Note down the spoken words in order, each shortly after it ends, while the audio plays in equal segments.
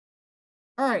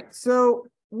All right, so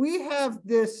we have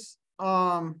this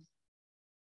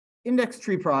index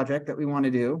tree project that we want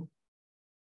to do.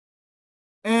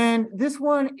 And this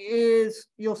one is,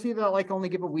 you'll see that I like only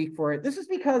give a week for it. This is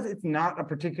because it's not a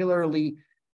particularly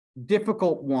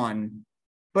difficult one,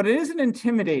 but it is an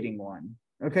intimidating one.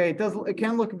 Okay, it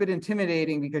can look a bit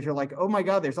intimidating because you're like, oh my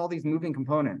God, there's all these moving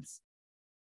components.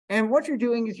 And what you're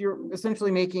doing is you're essentially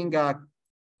making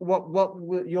what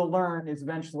you'll learn is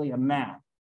eventually a map,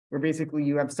 where basically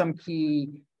you have some key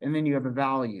and then you have a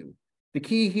value. The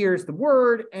key here is the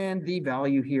word, and the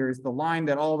value here is the line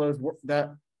that all the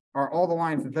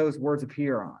lines that those words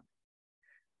appear on.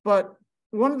 But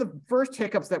one of the first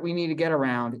hiccups that we need to get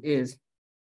around is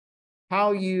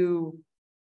how you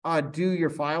do your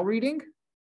file reading.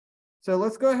 So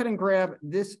let's go ahead and grab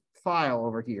this file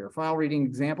over here, file reading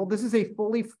example. This is a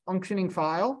fully functioning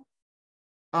file.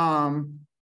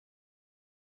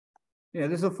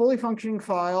 This is a fully functioning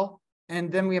file. And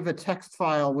then we have a text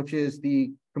file, which is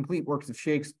the complete works of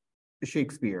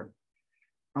Shakespeare.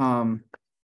 And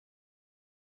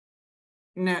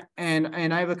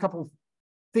I have a couple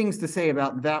things to say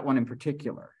about that one in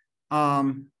particular.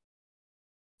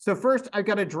 So first, I've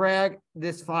got to drag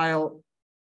this file.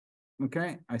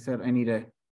 Okay, I said I need a.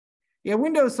 Yeah,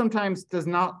 Windows sometimes does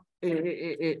not.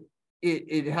 It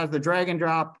has the drag and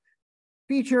drop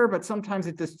feature, but sometimes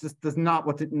it just does not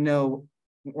want to know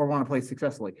or want to play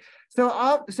successfully. So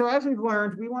as we've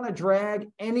learned, we want to drag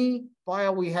any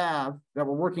file we have that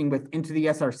we're working with into the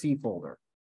SRC folder.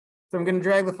 So I'm going to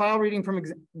drag the file reading from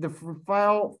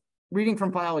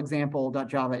file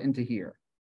example.java into here.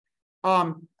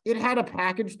 It had a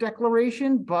package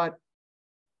declaration, but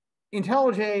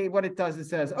IntelliJ, what it does, it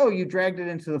says, oh, you dragged it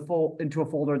into a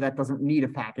folder that doesn't need a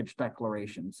package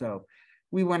declaration. So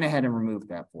we went ahead and removed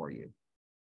that for you,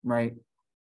 right?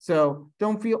 So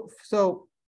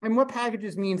and what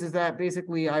packages means is that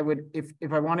basically I would,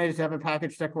 if I wanted to have a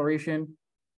package declaration,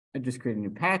 I'd just create a new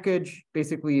package.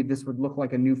 Basically, this would look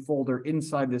like a new folder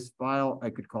inside this file. I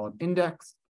could call it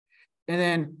index. And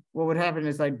then what would happen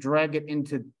is I'd drag it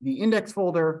into the index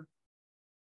folder.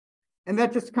 And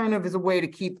that just kind of is a way to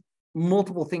keep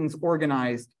multiple things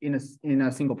organized in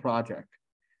a single project.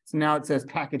 So now it says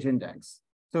package index.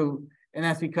 So, and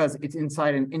that's because it's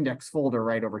inside an index folder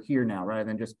right over here now, rather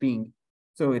than just being,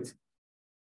 so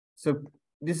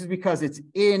this is because it's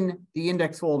in the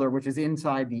index folder, which is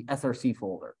inside the SRC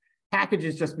folder.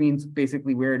 Packages just means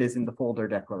basically where it is in the folder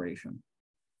declaration.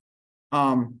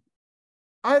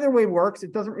 Either way works,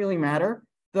 it doesn't really matter.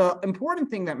 The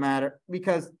important thing that matters,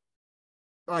 because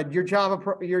your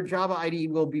Java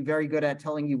IDE will be very good at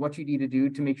telling you what you need to do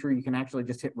to make sure you can actually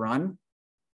just hit run.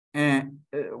 And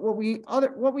what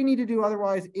we need to do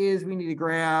otherwise is we need to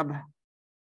grab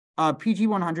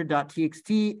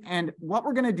pg100.txt, and what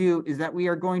we're going to do is that we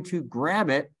are going to grab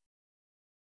it,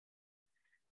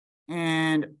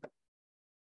 and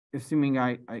assuming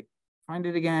I find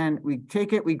it again, we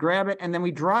take it, we grab it, and then we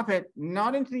drop it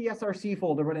not into the SRC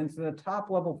folder, but into the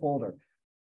top level folder.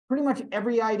 Pretty much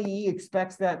every IDE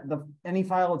expects that any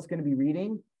file it's going to be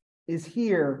reading is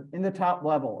here in the top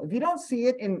level. If you don't see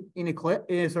it in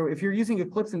Eclipse, so if you're using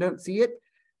Eclipse and don't see it,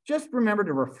 just remember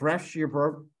to refresh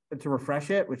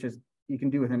it, which is you can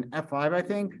do with an F5, I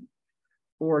think,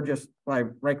 or just by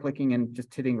right-clicking and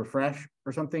just hitting refresh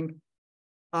or something.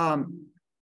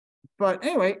 But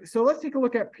anyway, so let's take a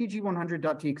look at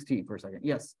pg100.txt for a second.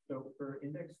 Yes. So for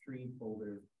index tree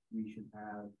folder, we should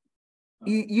have.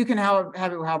 You can have it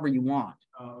however you want.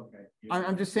 Oh, okay.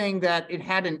 I'm just saying that it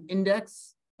had an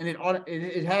index, and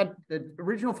it had the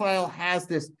original file has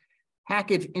this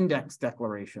package index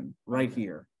declaration right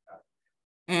here,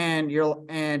 and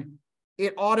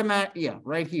it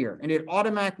right here, and it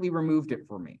automatically removed it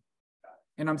for me.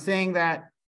 And I'm saying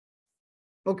that,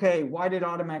 okay, why did it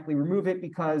automatically remove it?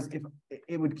 Because if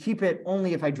it would keep it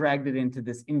only if I dragged it into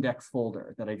this index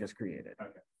folder that I just created.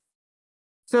 Okay.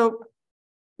 So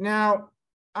now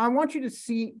I want you to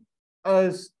see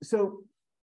so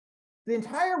the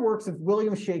entire works of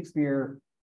William Shakespeare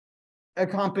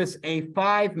encompass a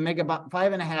 5.5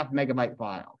 megabyte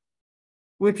file,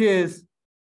 which is,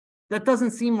 that doesn't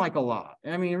seem like a lot.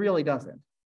 I mean, it really doesn't,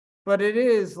 but it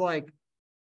is like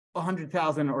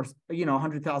 100,000 or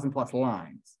 100,000 plus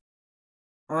lines.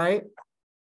 All right.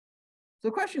 So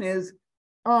the question is,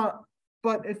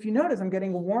 but if you notice, I'm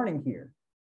getting a warning here.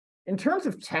 In terms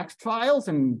of text files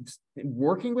and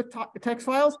working with text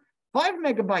files, 5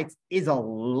 megabytes is a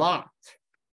lot.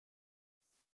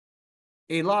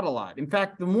 A lot. In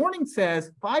fact, the warning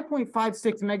says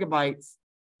 5.56 megabytes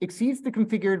exceeds the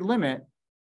configured limit.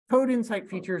 Code insight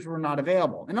features were not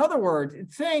available. In other words,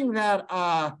 it's saying that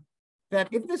that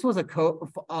if this was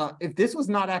if this was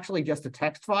not actually just a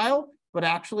text file, but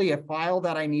actually a file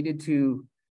that I needed to,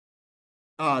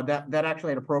 that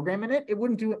actually had a program in it, it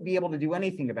wouldn't be able to do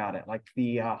anything about it, like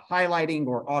the highlighting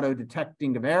or auto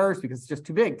detecting of errors, because it's just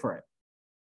too big for it.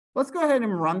 Let's go ahead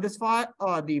and run this file,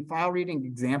 the file reading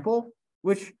example,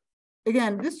 which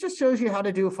again, this just shows you how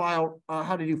to do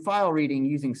file reading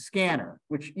using Scanner,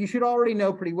 which you should already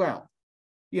know pretty well.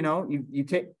 You know,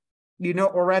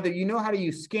 or rather, you know how to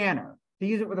use Scanner. To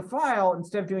use it with a file,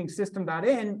 instead of doing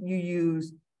system.in,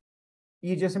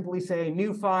 you just simply say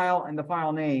new file and the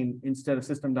file name instead of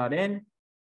system.in.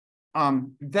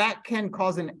 That can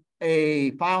cause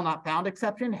a file not found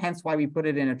exception, hence why we put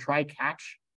it in a try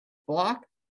catch block,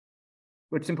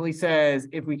 which simply says,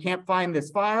 if we can't find this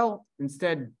file,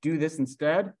 instead do this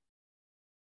instead.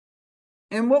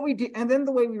 And what we do, and then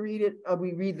the way we read it,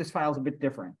 we read this file is a bit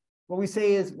different. What we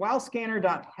say is while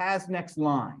scanner.has next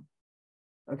line,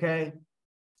 okay,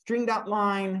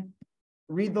 string.line,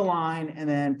 read the line, and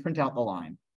then print out the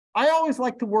line. I always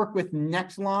like to work with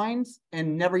next lines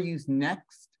and never use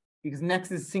next, because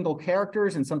next is single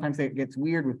characters, and sometimes it gets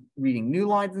weird with reading new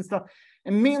lines and stuff.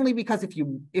 And mainly because if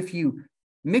you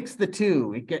mix the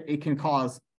two, it can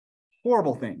cause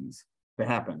horrible things to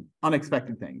happen,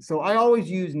 unexpected things. So I always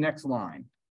use next line.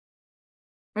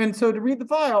 And so to read the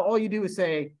file, all you do is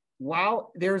say, wow,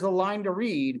 there's a line to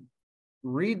read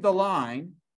the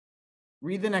line,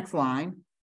 read the next line,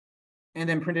 and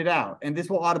then print it out. And this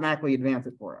will automatically advance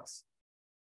it for us.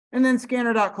 And then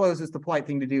scanner.close is the polite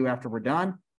thing to do after we're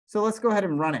done. So let's go ahead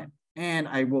and run it. And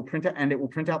I will print it, and it will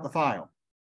print out the file.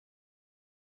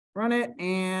 Run it,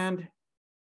 and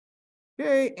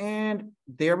okay, and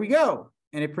there we go.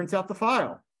 And it prints out the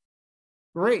file.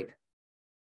 Great.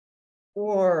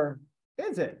 Or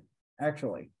is it,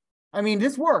 actually? I mean,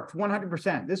 this worked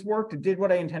 100%. This worked, it did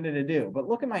what I intended to do. But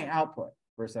look at my output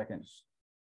for a second.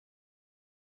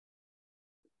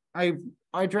 I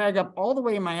drag up all the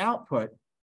way in my output,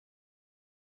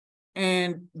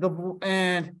 and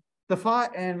my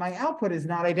output is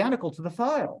not identical to the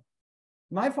file.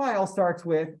 My file starts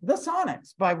with The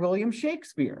Sonnets by William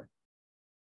Shakespeare.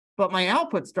 But my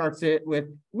output starts it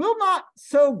with will not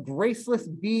so graceless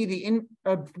be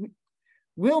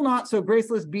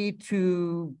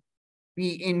to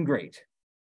be ingrate.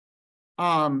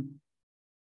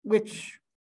 Which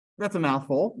that's a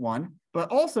mouthful, one, but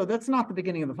also that's not the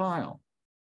beginning of the file.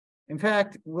 In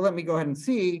fact, well, let me go ahead and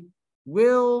see,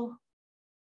 will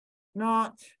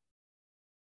not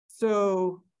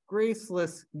so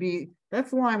graceless be,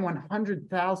 that's line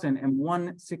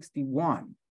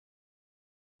 100,061.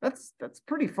 That's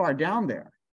pretty far down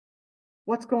there.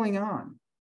 What's going on?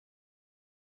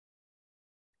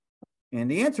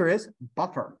 And the answer is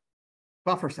buffer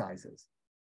sizes.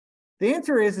 The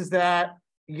answer is that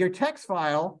your text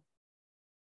file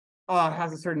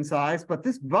has a certain size, but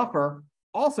this buffer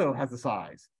also has a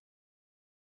size.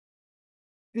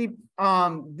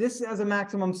 This has a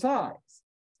maximum size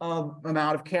of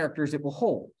amount of characters it will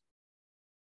hold.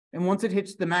 And once it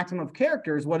hits the maximum of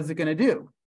characters, what is it going to do?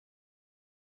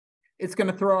 It's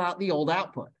going to throw out the old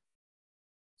output.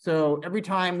 So every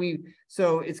time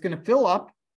it's going to fill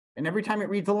up, and every time it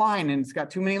reads a line and it's got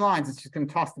too many lines, it's just going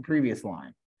to toss the previous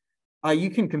line. You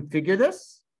can configure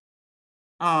this.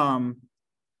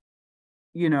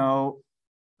 You know,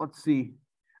 let's see.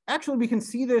 Actually, we can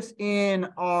see this in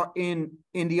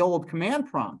the old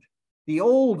command prompt, the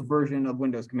old version of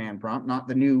Windows command prompt, not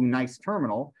the new nice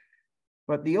terminal,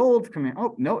 but the old command.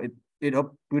 Oh no, it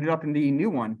booted up in the new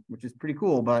one, which is pretty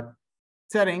cool. But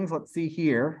settings, let's see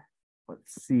here.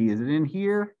 Let's see, is it in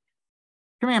here?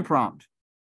 Command prompt.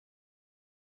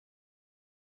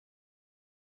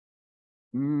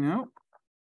 Nope.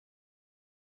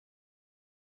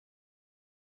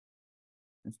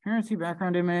 Transparency,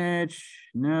 background image,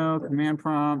 no, command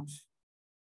prompt,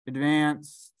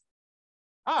 advanced.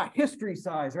 History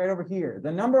size right over here.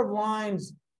 The number of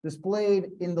lines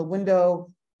displayed in the window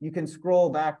you can scroll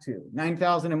back to,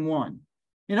 9,001.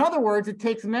 In other words, it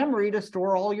takes memory to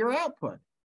store all your output.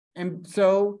 And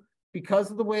so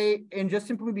because of the way, and just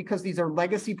simply because these are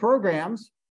legacy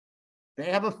programs,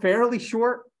 they have a fairly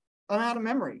short amount of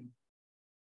memory.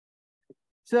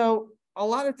 So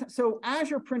so as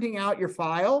you're printing out your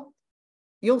file,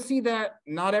 you'll see that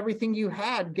not everything you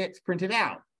had gets printed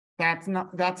out.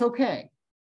 That's okay.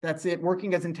 That's it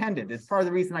working as intended. It's part of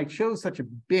the reason I chose such a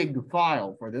big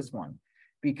file for this one,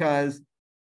 because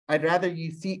I'd rather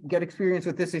you get experience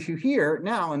with this issue here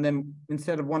now, and then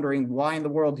instead of wondering why in the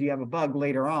world do you have a bug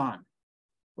later on,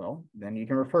 well, then you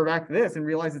can refer back to this and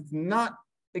realize it's not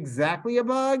exactly a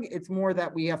bug. It's more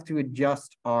that we have to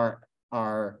adjust our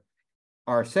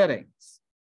settings.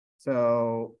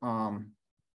 So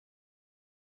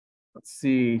let's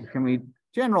see,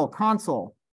 general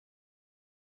console.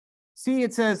 See,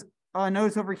 it says,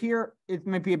 notice over here, it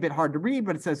might be a bit hard to read,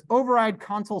 but it says override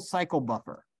console cycle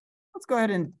buffer. Let's go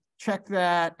ahead and check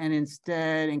that. And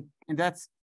instead, and that's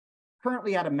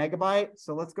currently at 1 megabyte.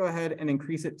 So let's go ahead and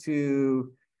increase it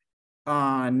to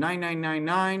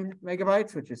 9999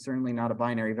 megabytes, which is certainly not a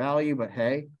binary value, but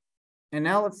hey. And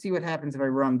now let's see what happens if I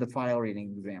run the file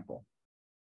reading example.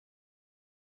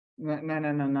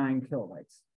 9999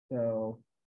 kilobytes. So,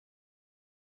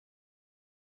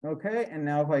 okay, and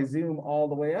now if I zoom all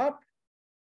the way up,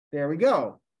 there we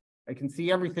go. I can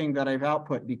see everything that I've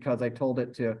output because I told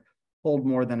it to hold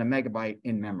more than 1 megabyte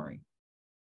in memory.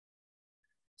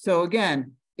 So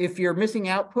again, if you're missing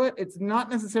output, it's not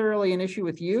necessarily an issue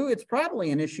with you. It's probably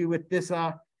an issue with this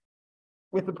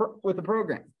with the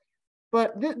program.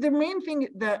 But the main thing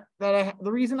the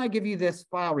reason I give you this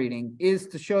file reading is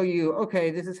to show you,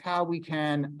 okay, this is how we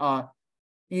can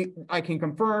I can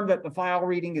confirm that the file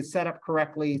reading is set up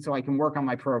correctly so I can work on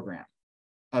my program,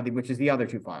 which is the other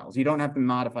 2 files. You don't have to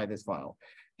modify this file.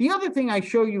 The other thing I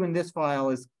show you in this file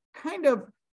is kind of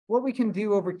what we can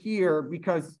do over here,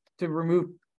 because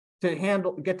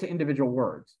get to individual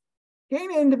words.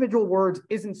 Getting to individual words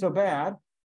isn't so bad.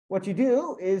 What you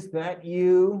do is that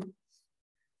you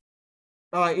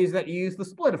use the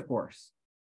split, of course.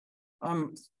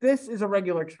 This is a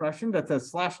regular expression that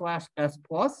says //s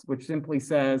plus, which simply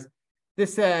says,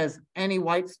 this says any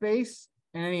white space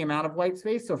and any amount of white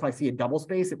space. So if I see a double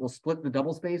space, it will split the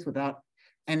double space without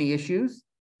any issues,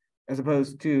 as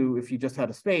opposed to if you just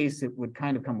had a space, it would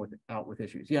kind of come out with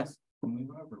issues. Yes? When we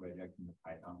went over rejecting the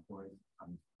Python course,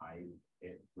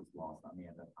 it was lost on me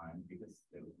at that time because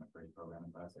it was my first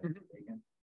programming class I had taken.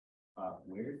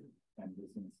 And this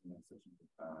is such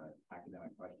an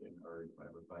academic question or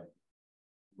whatever, but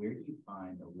where do you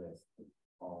find a list of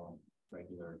all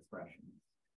regular expressions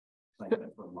like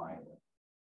that's reliable?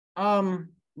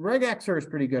 Regexer is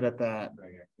pretty good at that.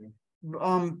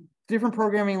 Different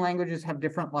programming languages have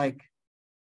different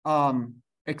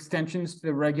extensions to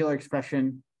the regular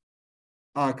expression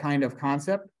kind of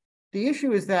concept. The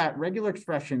issue is that regular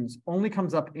expressions only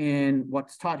comes up in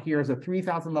what's taught here as a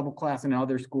 3,000 level class, and in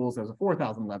other schools as a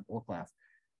 4,000 level class.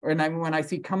 And when I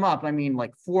see come up, I mean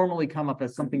like formally come up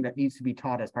as something that needs to be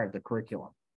taught as part of the curriculum.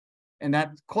 And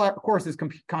that course is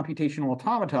computational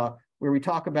automata, where we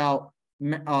talk about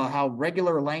how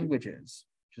regular languages,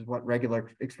 which is what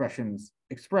regular expressions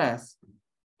express,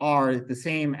 are the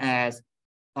same as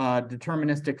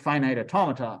deterministic finite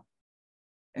automata,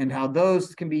 and how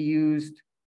those can be used,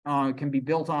 can be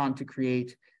built on to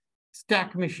create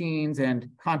stack machines and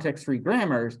context-free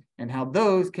grammars, and how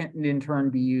those can in turn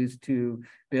be used to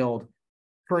build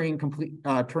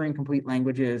Turing-complete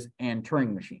languages and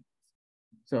Turing machines.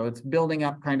 So it's building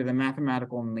up kind of the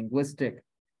mathematical and linguistic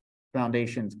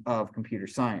foundations of computer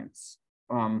science.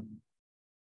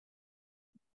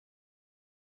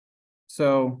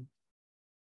 So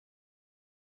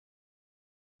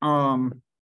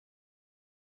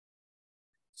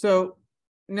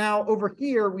now over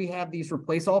here, we have these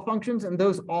replace all functions, and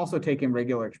those also take in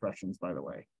regular expressions, by the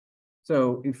way.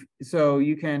 So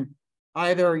you can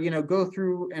either, go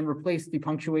through and replace the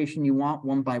punctuation you want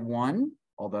one by one,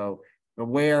 although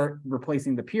beware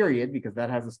replacing the period, because that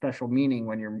has a special meaning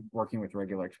when you're working with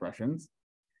regular expressions.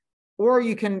 Or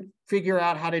you can figure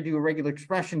out how to do a regular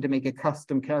expression to make a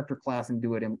custom character class and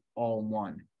do it all in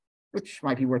one, which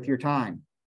might be worth your time.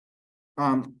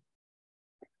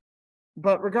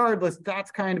 But regardless,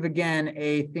 that's kind of, again,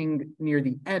 a thing near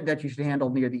the end that you should handle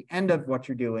near the end of what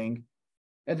you're doing.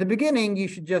 At the beginning, you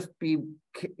should just be,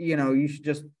 you should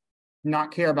just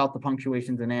not care about the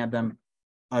punctuations and add them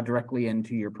directly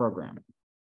into your program.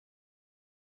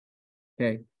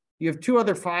 Okay, you have 2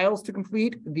 other files to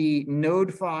complete, the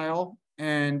node file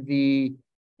and the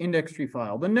index tree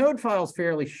file. The node file is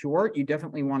fairly short. You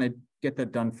definitely want to get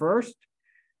that done first.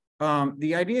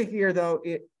 The idea here, though,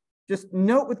 just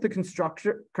note with the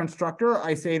constructor,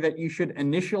 I say that you should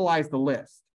initialize the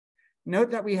list.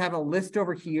 Note that we have a list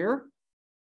over here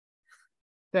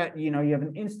that, you have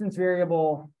an instance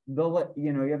variable,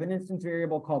 you have an instance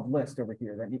variable called list over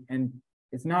here, and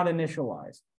it's not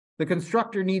initialized. The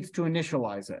constructor needs to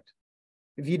initialize it.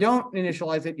 If you don't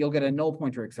initialize it, you'll get a null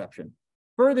pointer exception.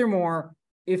 Furthermore,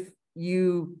 if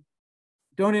you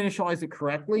don't initialize it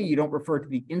correctly, you don't refer to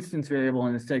the instance variable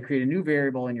and instead create a new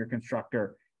variable in your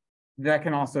constructor, that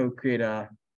can also create a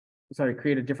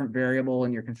different variable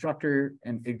in your constructor,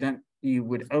 and then you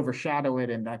would overshadow it,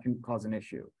 and that can cause an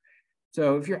issue.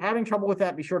 So if you're having trouble with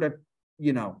that, be sure to,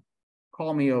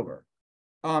 call me over.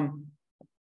 The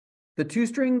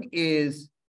toString is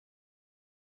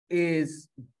is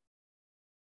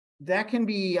that can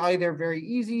be either very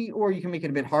easy or you can make it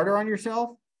a bit harder on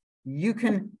yourself. You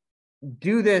can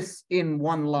do this in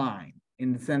one line,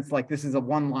 in the sense like this is a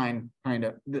one line kind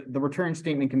of, the return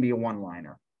statement can be a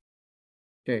one-liner.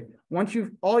 Okay, once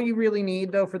all you really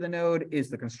need though for the node is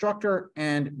the constructor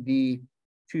and the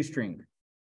toString.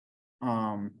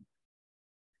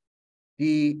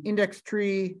 The index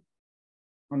tree,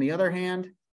 on the other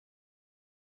hand,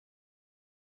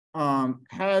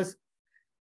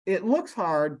 it looks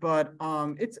hard, but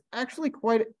it's actually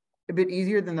quite a bit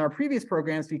easier than our previous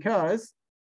programs because,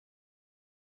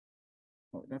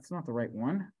 oh, that's not the right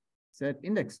one. It said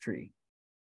index tree.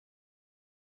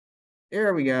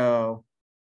 There we go.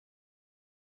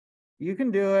 You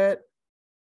can do it.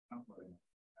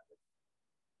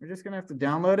 We're just gonna have to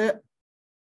download it.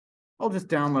 I'll just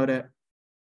download it.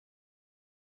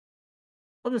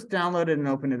 I'll just download it and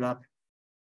open it up.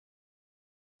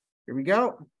 Here we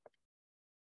go.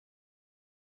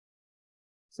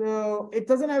 So it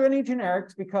doesn't have any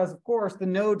generics because, of course, the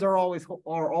nodes are always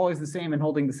the same and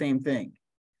holding the same thing.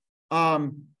 The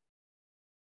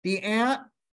add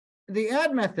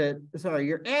method, sorry,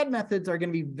 your add methods are going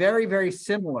to be very, very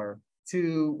similar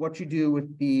to what you do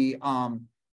with the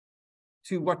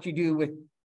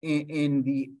in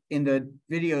the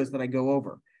videos that I go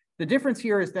over. The difference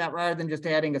here is that rather than just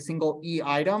adding a single E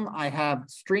item, I have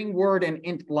string word and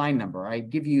int line number. I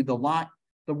give you the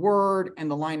word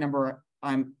and the line number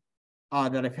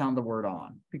that I found the word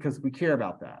on, because we care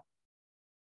about that.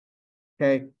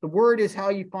 Okay, the word is how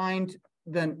you find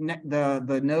the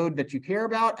node that you care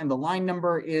about, and the line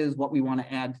number is what we want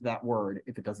to add to that word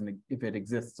if it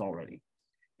exists already.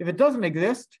 If it doesn't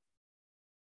exist,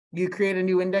 you create a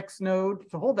new index node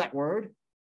to hold that word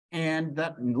and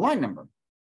that line number.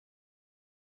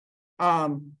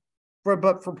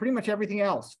 But for pretty much everything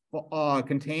else,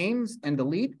 contains and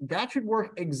delete, that should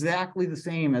work exactly the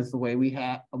same as the way we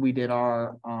did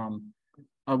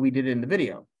it in the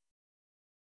video.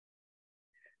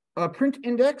 Print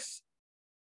index,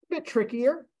 a bit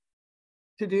trickier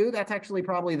to do. That's actually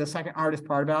probably the second hardest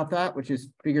part about that, which is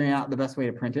figuring out the best way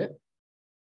to print it.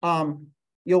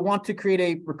 You'll want to create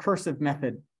a recursive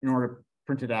method in order to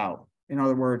print it out. In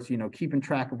other words, keeping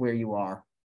track of where you are.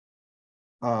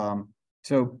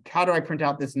 So how do I print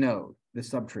out this node, this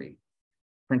subtree?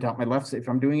 Print out my left, if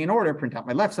I'm doing in order, print out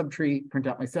my left subtree, print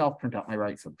out myself, print out my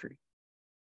right subtree.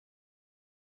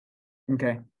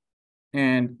 Okay,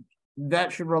 and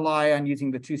that should rely on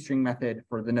using the toString method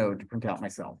for the node to print out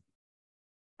myself.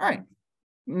 All right,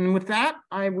 and with that,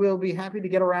 I will be happy to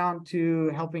get around to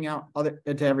helping out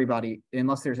to everybody,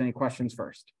 unless there's any questions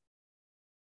first.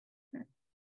 Okay.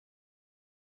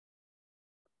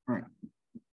 All right,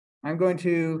 I'm going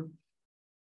to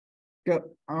go.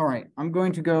 All right, I'm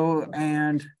going to go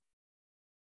and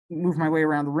move my way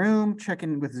around the room, check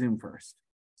in with Zoom first.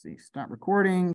 See, stop recording.